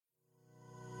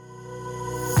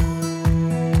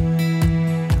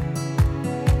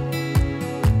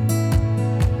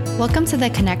Welcome to the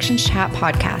Connections Chat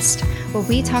podcast, where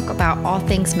we talk about all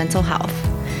things mental health.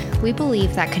 We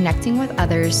believe that connecting with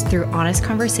others through honest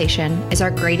conversation is our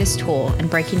greatest tool in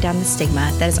breaking down the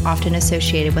stigma that is often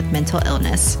associated with mental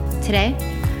illness. Today,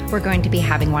 we're going to be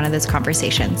having one of those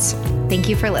conversations. Thank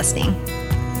you for listening.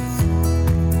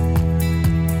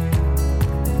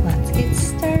 Let's get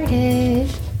started.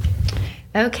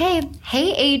 Okay.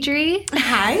 Hey, Adri.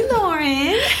 Hi,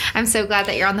 Lauren. I'm so glad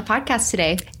that you're on the podcast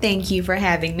today. Thank you for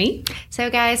having me. So,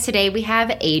 guys, today we have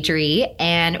Adri,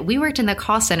 and we worked in the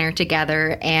call center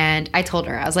together, and I told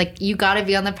her, I was like, you got to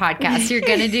be on the podcast. You're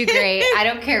going to do great. I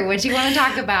don't care what you want to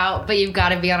talk about, but you've got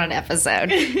to be on an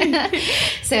episode.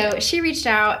 So she reached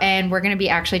out, and we're going to be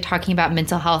actually talking about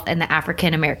mental health in the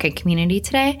African American community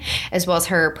today, as well as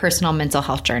her personal mental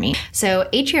health journey. So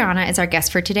Adrianna is our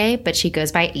guest for today, but she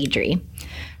goes by Adri.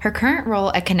 Her current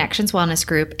role at Connections Wellness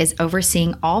Group is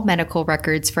overseeing all medical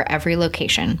records for every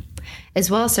location, as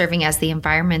well as serving as the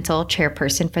environmental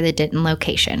chairperson for the Denton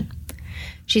location.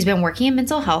 She's been working in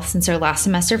mental health since her last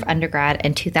semester of undergrad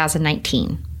in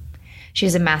 2019. She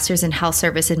has a master's in health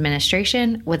service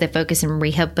administration with a focus in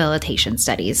rehabilitation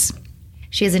studies.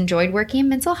 She has enjoyed working in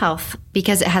mental health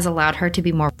because it has allowed her to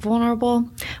be more vulnerable,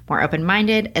 more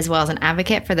open-minded, as well as an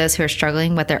advocate for those who are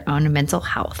struggling with their own mental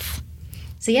health.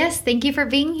 So yes, thank you for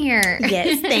being here.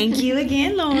 Yes, thank you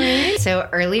again, Lauren. So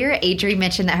earlier, Adri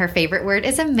mentioned that her favorite word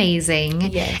is amazing.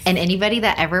 Yes. And anybody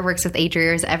that ever works with Adri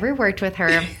or has ever worked with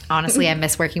her, honestly, I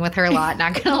miss working with her a lot,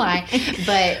 not gonna lie.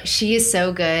 But she is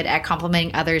so good at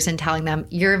complimenting others and telling them,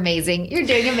 you're amazing, you're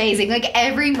doing amazing. Like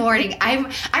every morning, I'm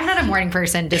not a morning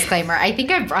person, disclaimer. I think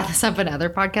I've brought this up in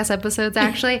other podcast episodes,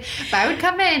 actually. But I would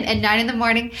come in at 9 a.m.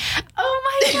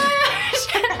 Oh my gosh,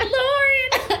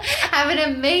 Lauren, have an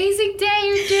amazing day.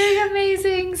 You're doing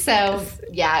amazing. So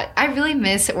yeah, I really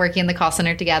miss working in the call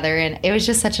center together, and it was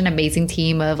just such an amazing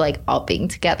team of like all being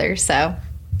together. So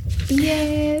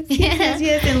yes,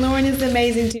 and Lauren is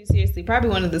amazing too. Seriously, probably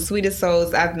one of the sweetest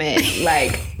souls I've met.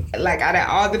 Like out of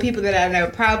all the people that I know,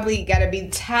 probably got to be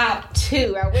top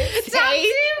 2. I would say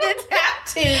the top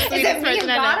 2. Is it me and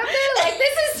bottom there? Like,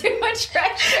 this is too much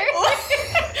pressure.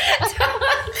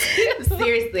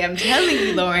 Seriously, I'm telling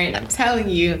you, Lauren. I'm telling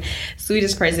you,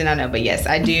 sweetest person I know. But yes,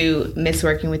 I do miss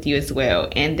working with you as well.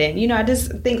 And then, I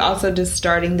just think also just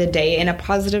starting the day in a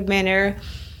positive manner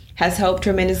has helped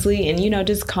tremendously. And,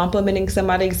 just complimenting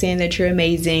somebody, saying that you're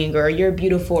amazing or you're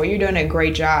beautiful or you're doing a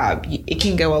great job, it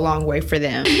can go a long way for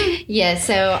them. Yeah.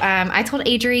 So I told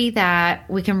Adri that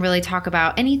we can really talk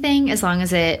about anything as long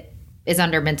as it is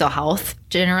under mental health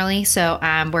generally. So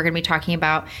we're going to be talking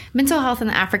about mental health in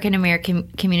the African American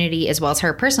community as well as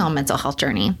her personal mental health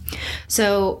journey.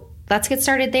 So let's get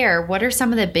started there. What are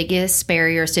some of the biggest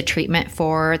barriers to treatment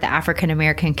for the African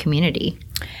American community?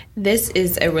 This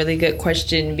is a really good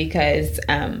question because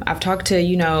I've talked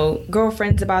to,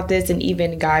 girlfriends about this and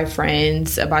even guy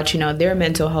friends about, their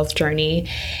mental health journey.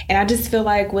 And I just feel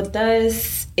like with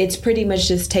us, it's pretty much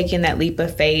just taking that leap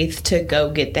of faith to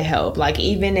go get the help. Like,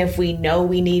 even if we know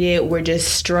we need it, we're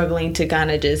just struggling to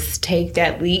kind of just take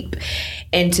that leap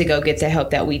and to go get the help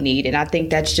that we need. And I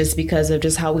think that's just because of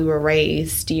just how we were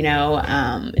raised,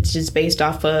 it's just based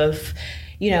off of,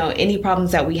 any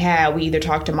problems that we had, we either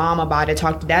talk to mom about it,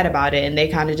 talk to dad about it, and they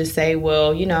kind of just say,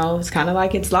 well, it's kind of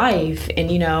like it's life. And,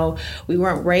 we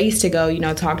weren't raised to go,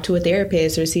 talk to a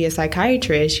therapist or see a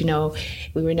psychiatrist.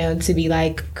 We were known to be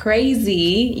like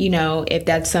crazy, if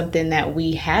that's something that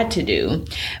we had to do.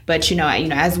 But,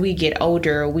 as we get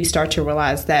older, we start to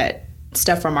realize that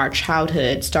stuff from our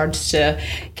childhood starts to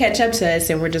catch up to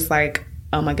us, and we're just like,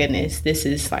 oh my goodness, this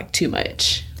is like too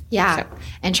much. Yeah. So.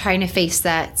 And trying to face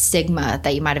that stigma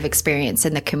that you might have experienced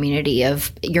in the community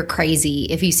of you're crazy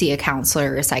if you see a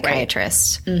counselor or a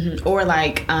psychiatrist. Right. Mm-hmm. Or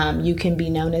like you can be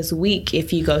known as weak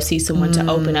if you go see someone to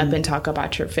open up and talk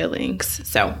about your feelings.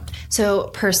 So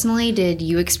personally, did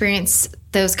you experience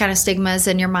those kind of stigmas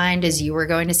in your mind as you were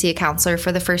going to see a counselor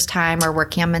for the first time or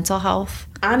working on mental health?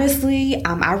 Honestly,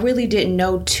 I really didn't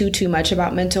know too much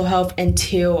about mental health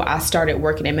until I started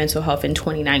working in mental health in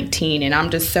 2019. And I'm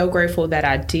just so grateful that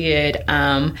I did.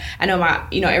 I know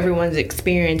everyone's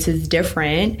experience is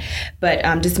different, but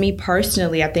just me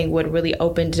personally, I think what really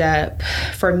opened up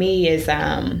for me is,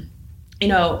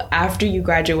 after you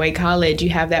graduate college, you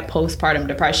have that postpartum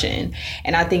depression.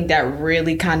 And I think that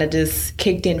really kind of just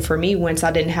kicked in for me once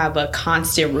I didn't have a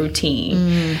constant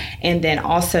routine. And then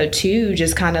also, too,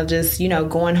 just kind of just,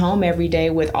 going home every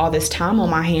day with all this time on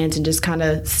my hands and just kind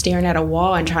of staring at a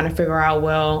wall and trying to figure out,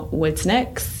 well, what's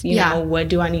next? What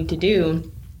do I need to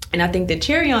do? And I think the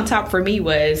cherry on top for me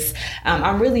was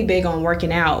I'm really big on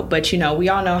working out, but, we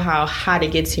all know how hot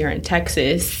it gets here in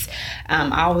Texas.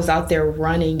 I was out there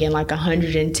running in like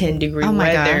 110 degree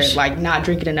weather, gosh. like not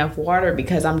drinking enough water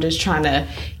because I'm just trying to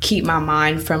keep my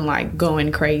mind from like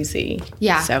going crazy.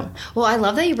 Yeah. So, well, I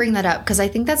love that you bring that up because I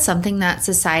think that's something that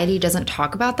society doesn't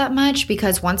talk about that much,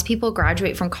 because once people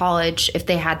graduate from college, if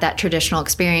they had that traditional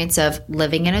experience of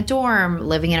living in a dorm,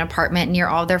 living in an apartment near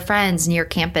all their friends, near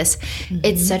campus,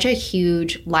 it's such a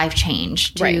huge life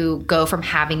change to go from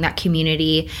having that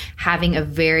community, having a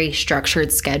very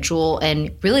structured schedule,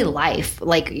 and really life,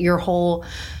 like your whole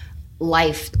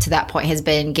life to that point has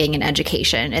been getting an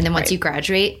education. And then once you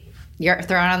graduate, you're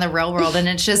thrown on the real world, and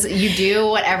it's just, you do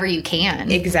whatever you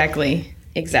can.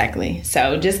 Exactly.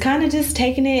 So just kind of just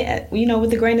taking it,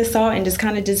 with a grain of salt, and just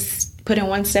kind of just putting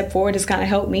one step forward has kind of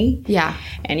helped me. Yeah.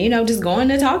 And, just going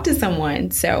to talk to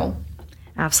someone. So.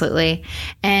 Absolutely.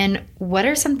 And what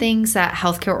are some things that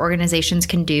healthcare organizations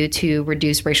can do to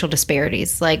reduce racial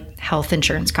disparities, like health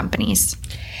insurance companies?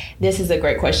 This is a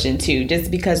great question, too,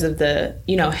 just because of the,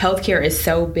 healthcare is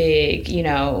so big,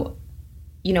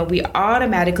 we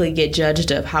automatically get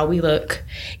judged of how we look,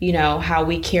 how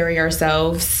we carry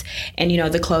ourselves, and,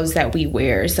 the clothes that we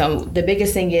wear. So the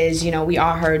biggest thing is, we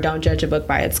all heard, don't judge a book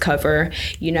by its cover.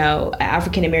 An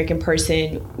African-American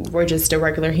person, we're just a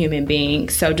regular human being.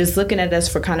 So just looking at us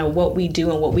for kind of what we do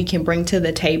and what we can bring to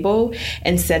the table,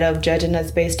 instead of judging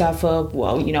us based off of,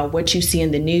 what you see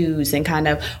in the news and kind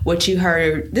of what you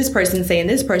heard this person say and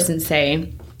this person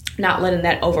say. Not letting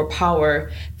that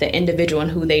overpower the individual and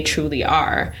who they truly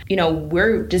are.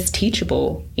 We're just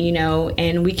teachable,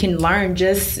 and we can learn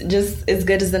just as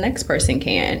good as the next person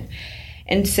can.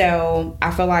 And so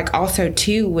I feel like also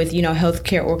too with,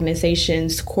 healthcare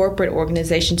organizations, corporate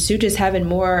organizations too, just having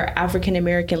more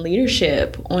African-American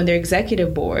leadership on their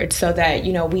executive board, so that,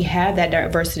 we have that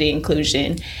diversity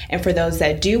inclusion. And for those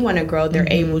that do want to grow, they're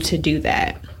able to do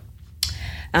that.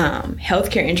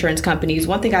 Healthcare insurance companies,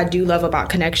 one thing I do love about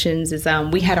Connections is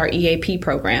we had our EAP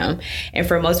program. And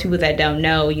for most people that don't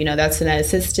know, that's an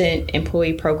assistant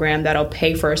employee program that'll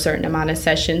pay for a certain amount of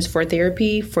sessions for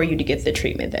therapy for you to get the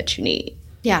treatment that you need.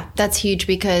 Yeah, that's huge,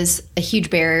 because a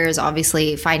huge barrier is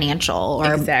obviously financial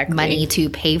or money to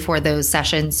pay for those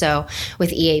sessions. So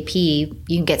with EAP,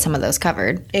 you can get some of those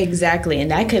covered. Exactly.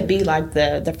 And that could be like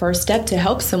the first step to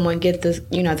help someone get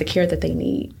the care that they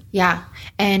need. Yeah.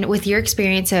 And with your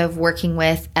experience of working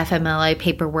with FMLA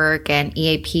paperwork and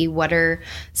EAP, what are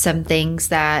some things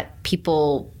that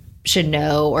people should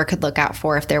know or could look out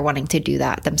for if they're wanting to do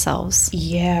that themselves?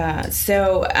 Yeah.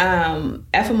 So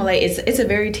FMLA, it's a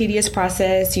very tedious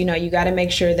process. You got to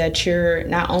make sure that you're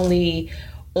not only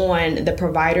on the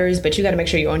providers, but you got to make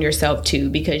sure you're on yourself too,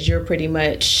 because you're pretty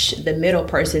much the middle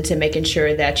person to making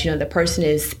sure that, the person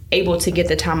is able to get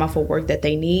the time off of work that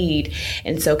they need.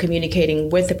 And so communicating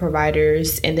with the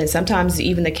providers, and then sometimes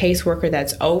even the caseworker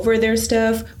that's over their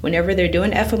stuff, whenever they're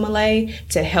doing FMLA,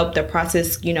 to help the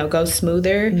process, go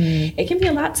smoother. It can be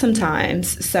a lot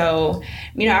sometimes. So,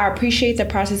 I appreciate the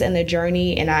process and the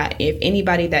journey. And if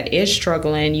anybody that is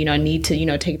struggling, need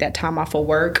to, take that time off of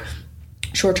work,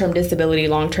 short-term disability,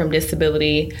 long-term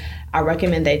disability, I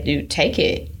recommend they do take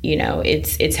it.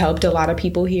 It's helped a lot of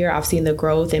people here. I've seen the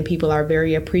growth, and people are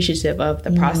very appreciative of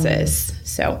the process.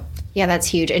 So yeah, that's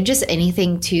huge. And just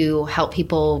anything to help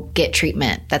people get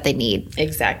treatment that they need.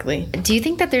 Exactly. Do you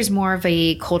think that there's more of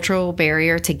a cultural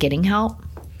barrier to getting help?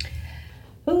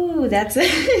 Ooh, that's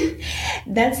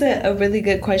a really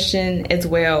good question as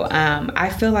well. I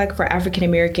feel like for African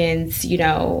Americans,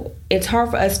 it's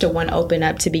hard for us to open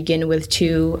up to begin with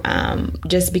too,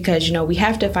 just because, we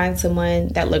have to find someone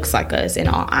that looks like us, in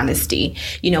all honesty.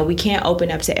 We can't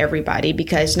open up to everybody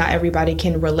because not everybody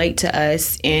can relate to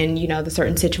us in, the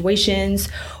certain situations,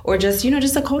 or just,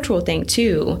 just a cultural thing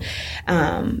too.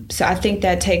 So I think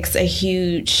that takes a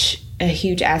huge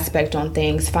aspect on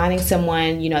things. Finding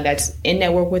someone, that's in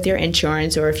network with your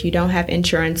insurance, or if you don't have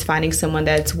insurance, finding someone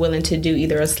that's willing to do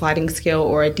either a sliding scale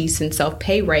or a decent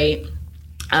self-pay rate.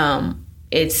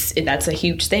 That's a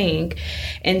huge thing.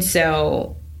 And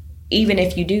so even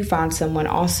if you do find someone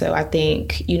also, I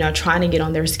think, trying to get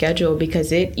on their schedule,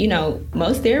 because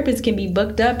most therapists can be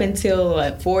booked up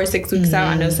until 4 or 6 weeks out.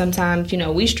 I know sometimes,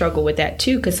 we struggle with that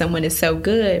too, because someone is so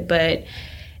good, but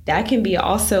that can be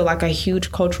also like a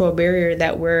huge cultural barrier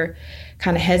that we're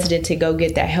kind of hesitant to go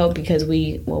get that help, because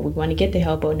we want to get the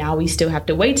help, but now we still have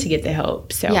to wait to get the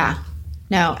help. So yeah,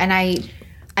 no. And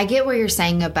I get what you're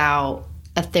saying about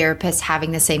a therapist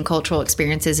having the same cultural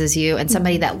experiences as you and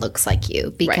somebody that looks like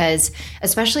you, because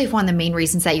especially if one of the main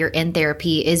reasons that you're in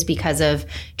therapy is because of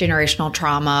generational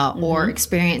trauma or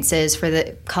experiences for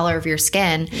the color of your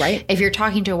skin. Right. If you're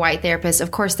talking to a white therapist,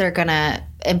 of course they're going to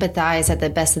empathize at the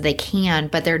best that they can,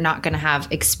 but they're not going to have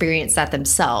experienced that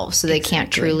themselves. So they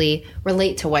can't truly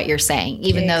relate to what you're saying.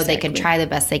 Even though they can try the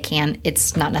best they can,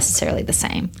 it's not necessarily the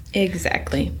same.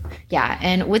 Exactly. Yeah.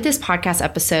 And with this podcast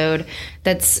episode,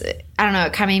 it kind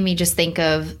of made me just think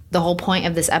of the whole point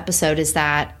of this episode is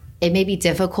that it may be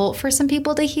difficult for some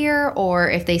people to hear, or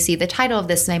if they see the title of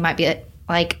this, they might be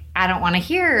like, I don't want to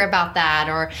hear about that,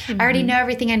 or I already know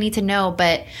everything I need to know.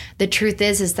 But the truth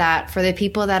is that for the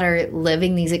people that are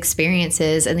living these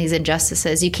experiences and these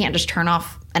injustices, you can't just turn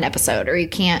off an episode, or you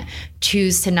can't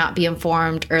choose to not be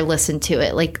informed or listen to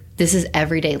it. Like, this is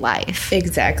everyday life.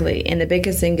 Exactly. And the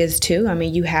biggest thing is too, I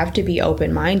mean, you have to be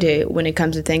open-minded when it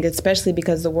comes to things, especially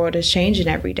because the world is changing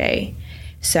every day.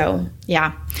 So,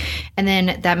 yeah. And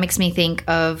then that makes me think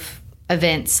of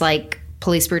events like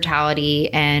police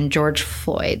brutality and George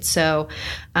Floyd. So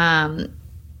that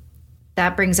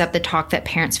brings up the talk that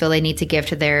parents feel they need to give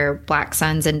to their Black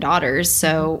sons and daughters.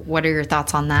 So what are your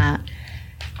thoughts on that?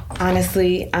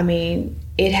 Honestly, I mean,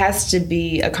 it has to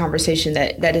be a conversation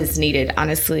that is needed,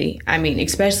 honestly. I mean,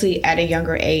 especially at a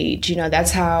younger age, you know,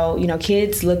 that's how, you know,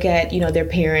 kids look at, you know, their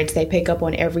parents, they pick up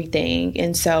on everything.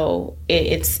 And so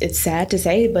it's sad to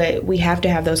say, but we have to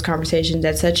have those conversations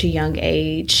at such a young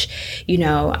age, you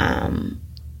know,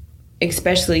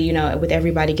 especially, you know, with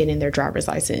everybody getting their driver's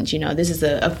license. You know, this is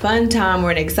a fun time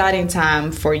or an exciting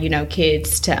time for, you know,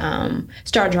 kids to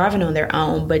start driving on their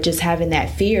own. But just having that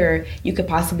fear, you could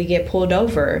possibly get pulled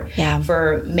over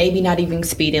for maybe not even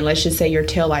speeding. Let's just say your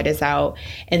taillight is out.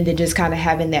 And then just kind of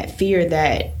having that fear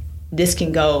that this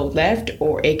can go left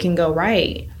or it can go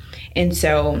right. And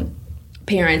so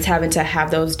parents having to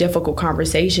have those difficult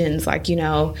conversations, like, you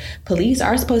know, police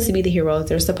are supposed to be the heroes.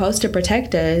 They're supposed to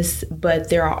protect us, but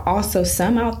there are also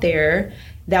some out there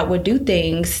that would do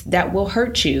things that will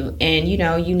hurt you. And, you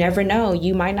know, you never know.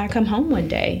 You might not come home one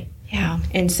day. Yeah.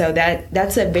 And so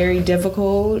that's a very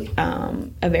difficult,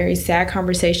 a very sad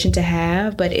conversation to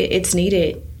have, but it's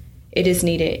needed. It is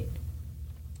needed.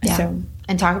 Yeah. So,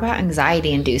 and talk about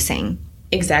anxiety inducing.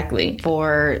 Exactly.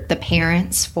 For the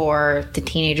parents, for the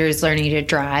teenagers learning to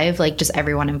drive, like just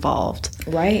everyone involved.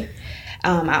 Right.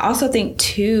 I also think,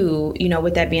 too, you know,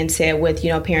 with that being said, with,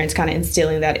 you know, parents kind of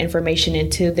instilling that information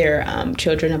into their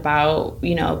children about,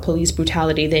 you know, police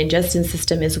brutality, the injustice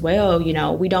system as well. You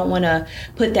know, we don't want to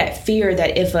put that fear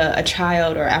that if a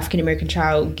child or African-American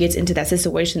child gets into that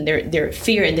situation, their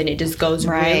fear, and then it just goes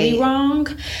really wrong.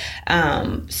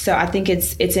 So I think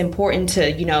it's important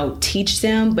to, you know, teach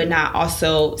them, but not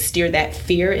also steer that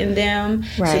fear in them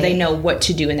so they know what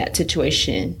to do in that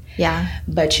situation. Yeah.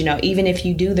 But, you know, even if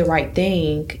you do the right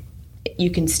thing,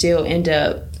 you can still end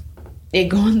up it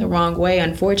going the wrong way,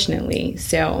 unfortunately.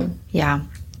 So, yeah,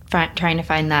 trying to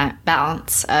find that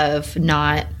balance of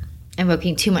not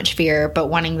invoking too much fear, but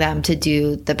wanting them to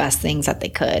do the best things that they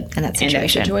could in that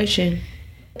situation.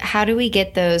 How do we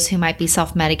get those who might be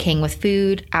self-medicating with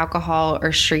food, alcohol,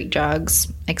 or street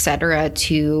drugs, etc.,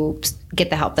 to get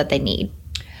the help that they need?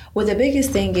 Well, the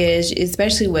biggest thing is,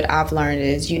 especially what I've learned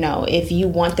is, you know, if you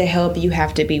want the help, you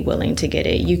have to be willing to get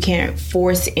it. You can't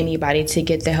force anybody to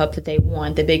get the help that they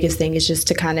want. The biggest thing is just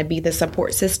to kind of be the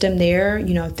support system there,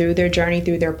 you know, through their journey,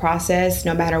 through their process,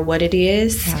 no matter what it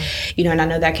is. Yeah. You know, and I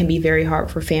know that can be very hard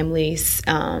for families,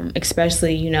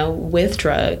 especially, you know, with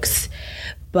drugs.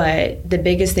 But the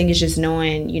biggest thing is just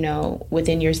knowing, you know,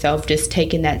 within yourself, just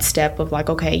taking that step of like,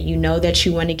 okay, you know that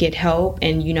you want to get help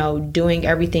and, you know, doing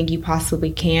everything you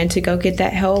possibly can to go get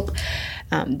that help.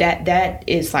 That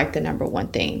is like the number one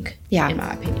thing, in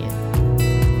my opinion.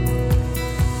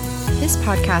 This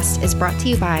podcast is brought to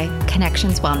you by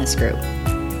Connections Wellness Group.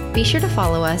 Be sure to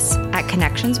follow us at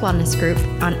Connections Wellness Group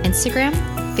on Instagram,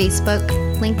 Facebook,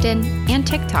 LinkedIn, and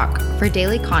TikTok for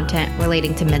daily content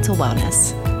relating to mental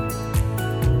wellness.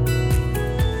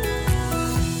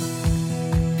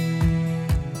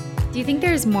 Do you think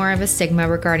there's more of a stigma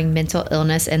regarding mental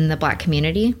illness in the Black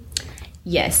community?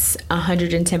 Yes,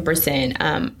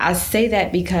 110%. I say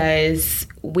that because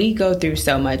we go through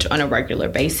so much on a regular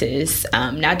basis,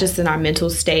 not just in our mental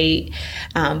state,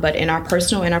 but in our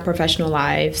personal and our professional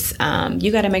lives.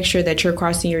 You got to make sure that you're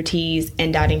crossing your T's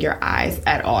and dotting your I's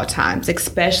at all times,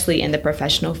 especially in the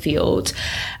professional field.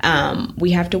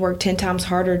 We have to work 10 times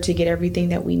harder to get everything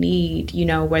that we need, you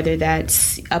know, whether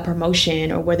that's a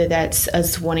promotion or whether that's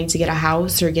us wanting to get a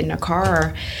house or getting a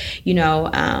car. You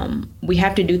know, we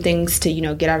have to do things to, you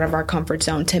know, get out of our comfort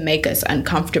zone to make us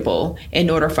uncomfortable in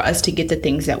order for us to get the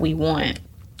things that we want.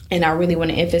 And I really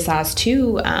want to emphasize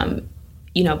too,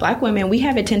 you know, Black women, we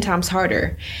have it 10 times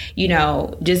harder. You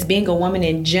know, just being a woman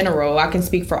in general, I can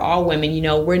speak for all women, you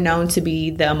know, we're known to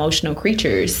be the emotional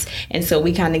creatures. And so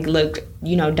we kind of look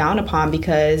down upon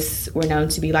because we're known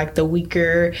to be like the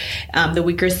weaker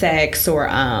sex, or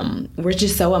we're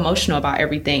just so emotional about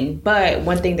everything. But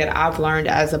one thing that I've learned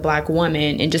as a Black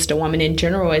woman and just a woman in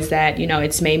general is that,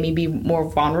 it's made me be more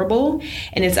vulnerable,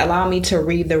 and it's allowed me to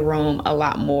read the room a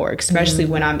lot more, especially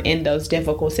when I'm in those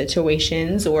difficult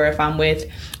situations, or if I'm with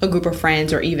a group of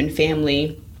friends or even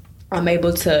family. I'm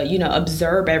able to,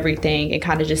 observe everything and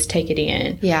kind of just take it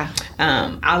in. Yeah.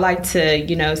 I like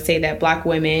to, say that Black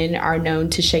women are known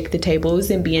to shake the tables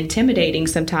and be intimidating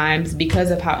sometimes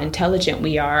because of how intelligent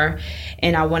we are.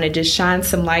 And I want to just shine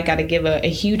some light. Got to give a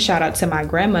huge shout out to my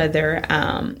grandmother,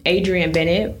 Adrianna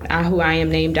Bennett, who I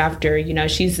am named after.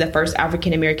 She's the first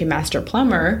African-American master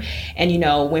plumber. And,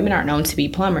 women aren't known to be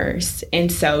plumbers.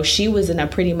 And so she was in a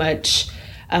pretty much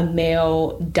a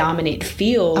male dominant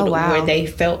field where they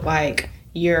felt like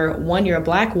you're a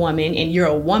Black woman and you're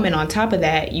a woman on top of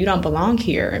that, you don't belong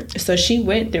here. So she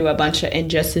went through a bunch of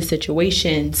injustice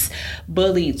situations,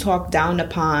 bullied, talked down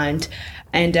upon,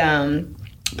 and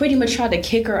pretty much tried to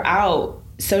kick her out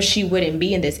so she wouldn't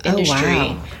be in this industry.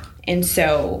 Wow. And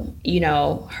so,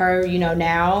 her,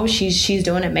 now she's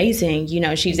doing amazing.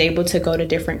 She's able to go to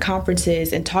different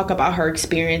conferences and talk about her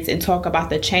experience and talk about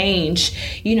the change,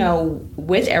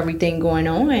 with everything going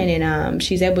on. And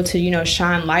she's able to,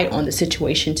 shine light on the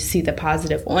situation to see the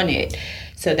positive on it.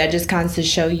 So that just kind of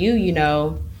show you,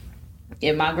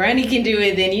 if my granny can do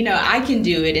it, then, I can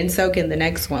do it, and so can the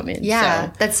next woman.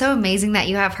 Yeah, that's so amazing that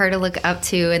you have her to look up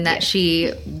to, and that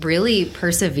she really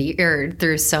persevered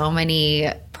through so many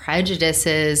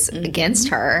prejudices against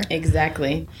her.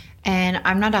 Exactly. And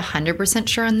I'm not 100%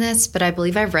 sure on this, but I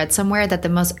believe I've read somewhere that the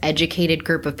most educated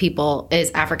group of people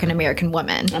is African-American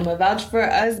women. I'm a vouch for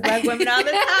us Black women all the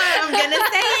time. I'm going to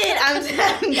say it. I'm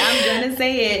going to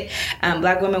say it.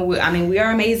 Black women, we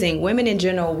are amazing. Women in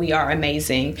general, we are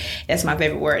amazing. That's my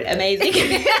favorite word, amazing.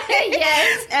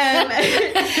 Yes.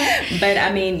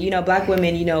 But Black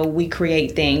women, we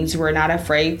create things. We're not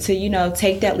afraid to,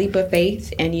 take that leap of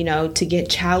faith and, to get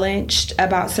challenged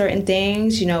about certain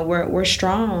things. We're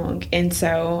strong. And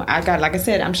so like I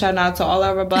said, I'm shouting out to all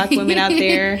of our Black women out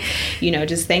there.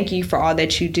 Just thank you for all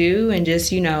that you do, and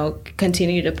just,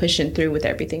 continue to pushing through with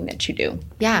everything that you do.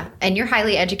 Yeah. And you're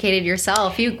highly educated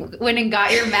yourself. You went and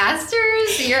got your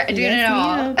master's. You're doing it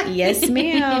all. Yes,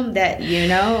 ma'am. That,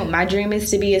 my dream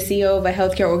is to be a CEO of a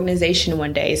healthcare organization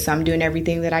one day. So I'm doing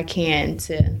everything that I can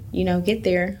to, get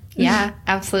there. Yeah,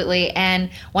 absolutely.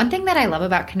 And one thing that I love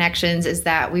about Connections is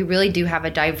that we really do have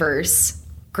a diverse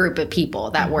group of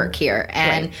people that work here,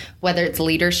 and whether it's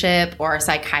leadership or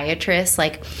psychiatrists,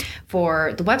 like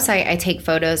for the website, I take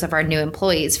photos of our new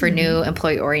employees for new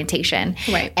employee orientation.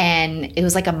 Right. And it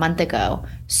was like a month ago.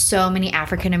 So many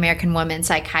African-American women,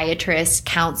 psychiatrists,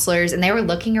 counselors, and they were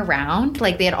looking around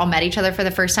like they had all met each other for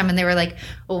the first time, and they were like,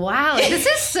 wow, this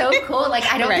is so cool. Like,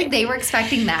 I don't think they were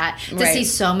expecting that, to see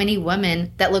so many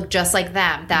women that look just like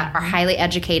them, that are highly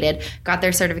educated, got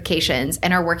their certifications,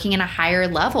 and are working in a higher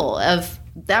level of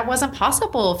that wasn't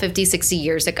possible 50, 60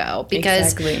 years ago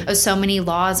because of so many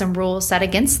laws and rules set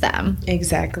against them.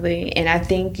 Exactly. And I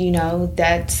think,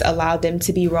 that's allowed them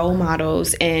to be role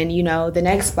models and, the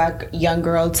next Black young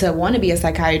girl to want to be a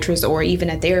psychiatrist or even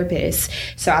a therapist.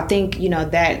 So I think,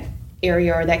 that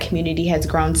area or that community has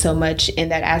grown so much in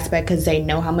that aspect because they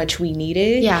know how much we need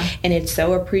it. Yeah. And it's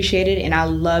so appreciated. And I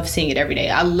love seeing it every day.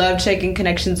 I love checking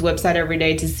Connections website every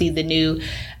day to see the new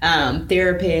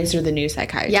therapist or the new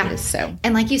psychiatrist. Yeah. So,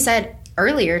 and like you said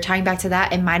earlier, tying back to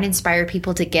that, it might inspire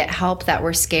people to get help that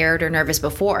were scared or nervous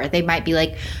before. They might be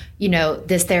like,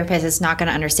 this therapist is not going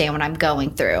to understand what I'm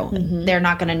going through. They're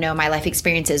not going to know my life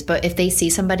experiences. But if they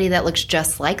see somebody that looks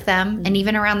just like them and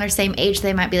even around their same age,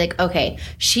 they might be like, okay,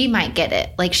 she might get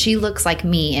it. Like, she looks like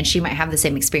me and she might have the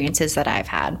same experiences that I've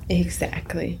had.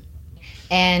 Exactly.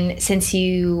 And since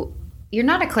you're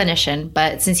not a clinician,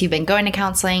 but since you've been going to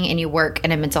counseling and you work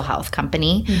in a mental health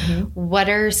company, what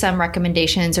are some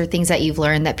recommendations or things that you've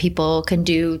learned that people can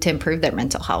do to improve their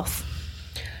mental health?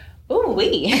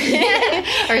 Ooh-wee.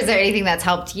 Or is there anything that's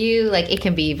helped you? Like, it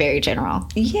can be very general.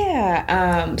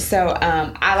 Yeah. So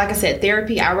like I said,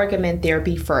 therapy, I recommend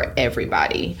therapy for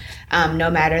everybody,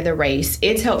 no matter the race.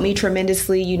 It's helped me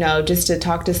tremendously, just to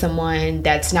talk to someone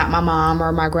that's not my mom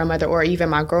or my grandmother or even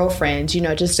my girlfriends,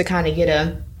 just to kind of get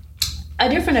a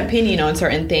different opinion on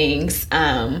certain things.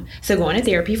 So going to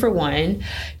therapy for one.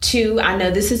 Two, I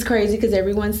know this is crazy because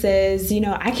everyone says,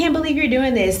 I can't believe you're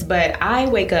doing this, but I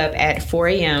wake up at 4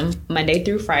 a.m. Monday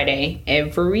through Friday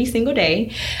every single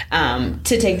day to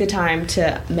take the time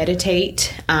to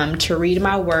meditate, to read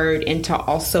my word, and to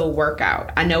also work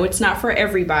out. I know it's not for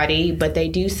everybody, but they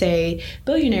do say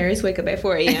billionaires wake up at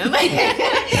 4 a.m.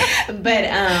 But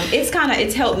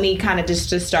it's helped me kind of just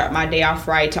to start my day off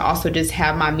right, to also just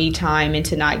have my me time and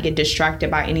to not get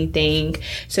distracted by anything.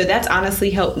 So that's honestly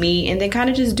helped me. And then kind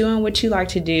of just doing what you like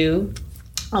to do.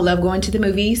 I love going to the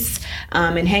movies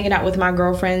and hanging out with my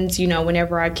girlfriends,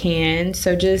 whenever I can.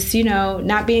 So just,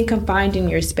 not being confined in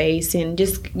your space and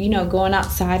just, going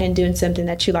outside and doing something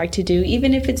that you like to do,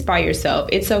 even if it's by yourself.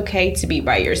 It's okay to be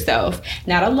by yourself.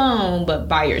 Not alone, but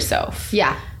by yourself.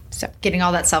 Yeah. So getting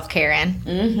all that self-care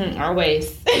in.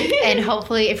 Always. And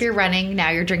hopefully if you're running, now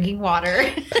you're drinking water.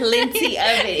 Plenty of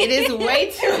it. It is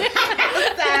way too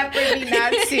outside for me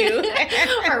not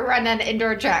to. Or run an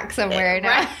indoor track somewhere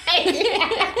now.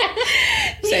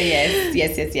 Right. So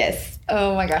yes.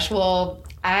 Oh my gosh. Well,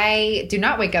 I do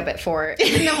not wake up at 4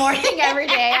 in the morning every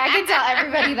day. I can tell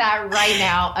everybody that right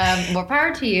now. More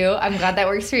power to you. I'm glad that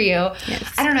works for you.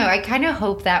 Yes. I don't know. I kind of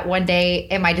hope that one day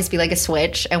it might just be like a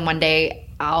switch, and one day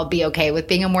I'll be okay with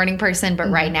being a morning person,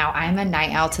 but right now I'm a night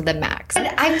owl to the max. And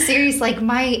I'm serious, like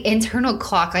my internal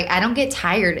clock, like I don't get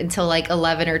tired until like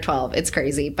 11 or 12. It's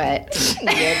crazy, but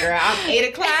yeah, girl, I'm 8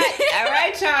 o'clock. All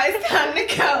right, y'all, it's time to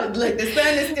go. Look, the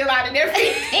sun is still out and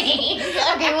everything.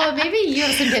 Okay, well, maybe you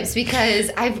have some tips,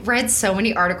 because I've read so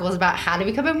many articles about how to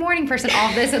become a morning person,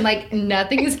 all this, and like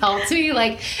nothing has helped me.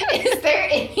 Like, is there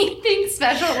anything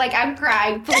special? Like, I'm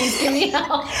crying. Please give me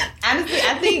help. Honestly,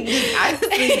 I think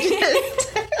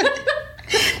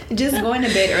just going to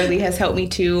bed early has helped me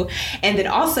too. And then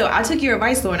also, I took your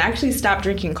advice, though, and actually stopped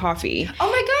drinking coffee. Oh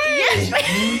my gosh.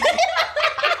 Yes.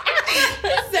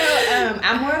 So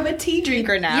I'm more of a tea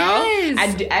drinker now.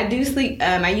 Yes. I do sleep.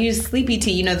 I use sleepy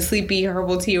tea, the sleepy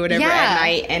herbal tea or whatever at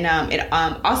night. And it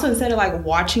also, instead of like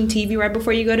watching TV right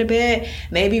before you go to bed,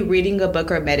 maybe reading a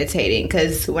book or meditating.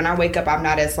 Because when I wake up, I'm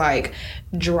not as like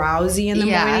drowsy in the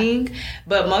morning.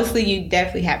 But mostly, you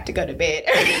definitely have to go to bed.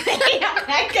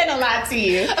 I'm not gonna lie to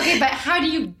you. Okay, but how do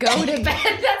you go to bed?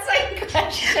 That's like a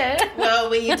question. Well,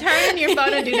 when you turn your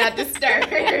phone on Do Not Disturb,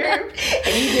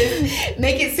 and you just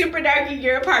make it super dark in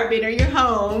your apartment or your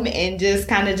home, and just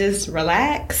kind of just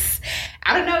relax.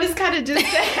 I don't know. It's kind of just a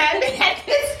habit at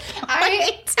this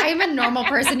point. I'm a normal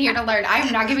person here to learn.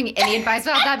 I'm not giving any advice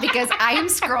about that, because I am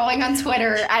scrolling on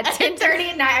Twitter at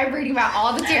 10:30 at night. I'm reading about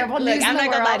all the terrible news in the world. I'm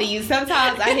not going to lie to you.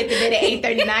 Sometimes I hit the bed at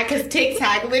 8:39 because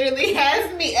TikTok literally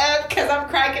has me up because I'm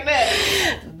cracking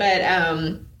up. But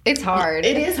it's hard.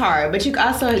 It is hard, but you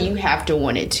have to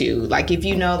want it too. Like, if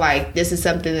like this is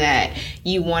something that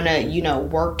you want to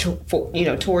work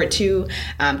toward to.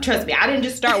 Trust me, I didn't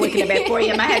just start waking up at 4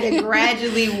 a.m. I had to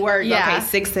gradually work. Okay,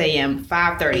 6 a.m.,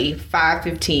 5:30,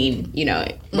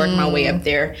 5:15. Work my way up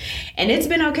there, and it's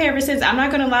been okay ever since. I'm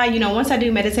not gonna lie. Once I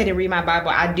do meditate and read my Bible,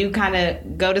 I do kind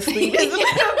of go to sleep a little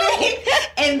bit,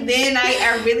 and then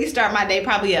I really start my day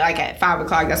probably at 5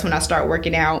 o'clock. That's when I start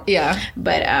working out. Yeah,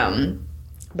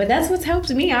 But that's what's helped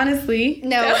me, honestly.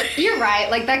 No, you're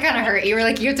right. Like, that kind of hurt. You were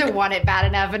like, you have to want it bad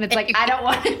enough. And it's like, I don't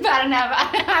want it bad enough.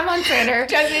 I'm on Twitter.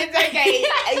 Trust me, it's okay.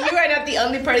 You are not the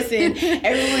only person.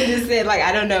 Everyone just said, like,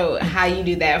 I don't know how you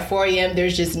do that. 4 a.m.,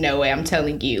 there's just no way. I'm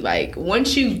telling you. Like,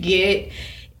 once you get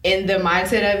in the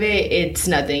mindset of it, it's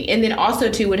nothing. And then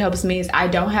also, too, what helps me is I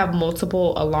don't have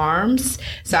multiple alarms.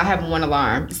 So I have one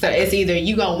alarm. So it's either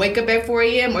you going to wake up at 4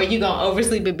 a.m. or you going to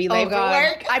oversleep and be late for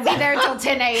work. I'd be there until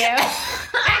 10 a.m.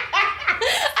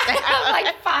 I have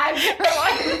like 5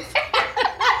 alarms.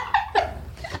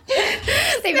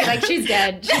 They'd be like, she's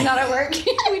dead. She's not at work.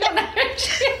 We don't know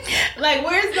her. Like,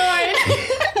 where's Lauren?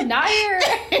 Not here.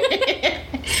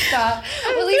 Stop.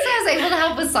 Well, Lisa was able to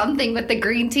help with something with the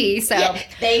green tea. So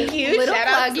thank you. Little Shout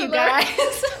plug, you guys.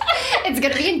 It's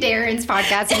going to be in Darren's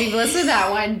podcast if you've listened to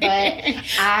that one. But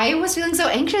I was feeling so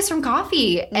anxious from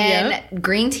coffee. And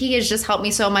green tea has just helped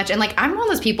me so much. And like, I'm one of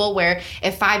those people where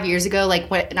if 5 years ago, like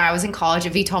when I was in college,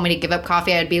 if you told me to give up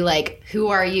coffee, I'd be like, who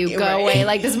are you? Go away.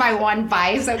 Like, this is my one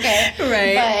vice. Okay.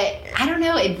 Right. But I don't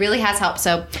know. It really has helped.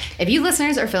 So if you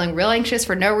listeners are feeling real anxious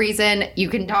for no reason, you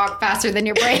can talk faster than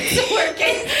your brain's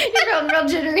working. You're feeling real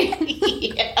jittery.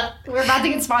 Yeah. We're about to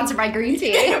get sponsored by green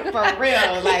tea. For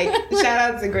real. Like,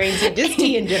 shout out to green tea. Just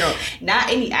tea in general. Not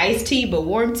any iced tea, but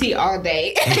warm tea all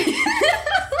day.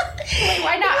 Wait,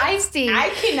 why not iced tea? I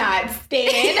cannot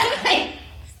stand.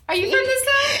 Are you from this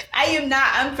side? I am not.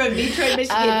 I'm from Detroit, Michigan.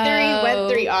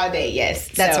 313 all day. Yes.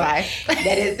 That's why.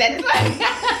 That is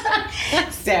why.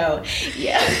 So,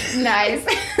 yeah. Nice.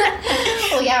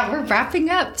 Well, yeah, we're wrapping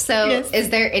up. So is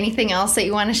there anything else that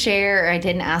you want to share or I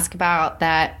didn't ask about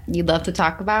that you'd love to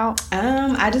talk about?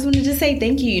 I just wanted to say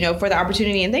thank you, for the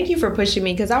opportunity, and thank you for pushing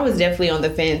me, because I was definitely on the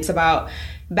fence about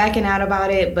backing out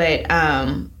about it, but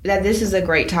that this is a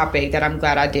great topic that I'm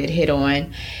glad I did hit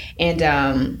on.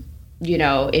 And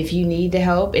if you need the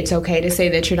help, it's okay to say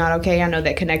that you're not okay. I know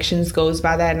that Connections goes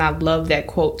by that, and I love that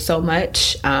quote so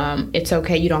much. It's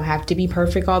okay. You don't have to be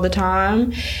perfect all the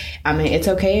time. I mean, it's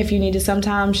okay if you need to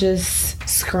sometimes just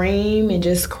scream and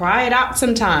just cry it out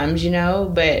sometimes,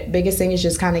 but biggest thing is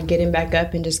just kind of getting back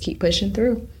up and just keep pushing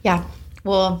through. Yeah.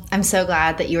 Well, I'm so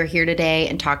glad that you were here today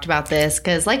and talked about this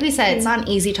because, like we said, it's not an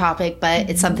easy topic,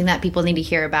 but it's something that people need to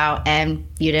hear about, and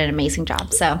you did an amazing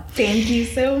job. So thank you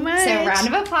so much. So round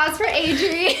of applause for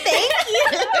Adri. Thank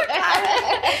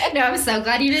you. No, I'm so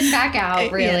glad you didn't back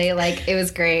out, really. Yeah. Like, it was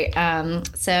great.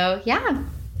 So, yeah.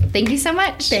 Thank you so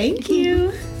much. Thank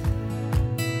you.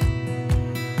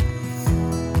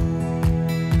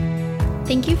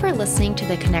 Thank you for listening to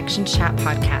the Connections Chat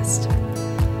podcast.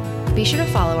 Be sure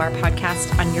to follow our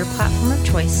podcast on your platform of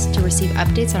choice to receive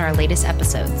updates on our latest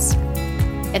episodes.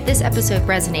 If this episode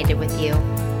resonated with you,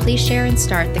 please share and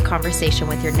start the conversation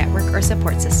with your network or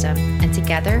support system, and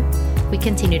together, we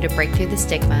continue to break through the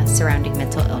stigma surrounding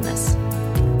mental illness.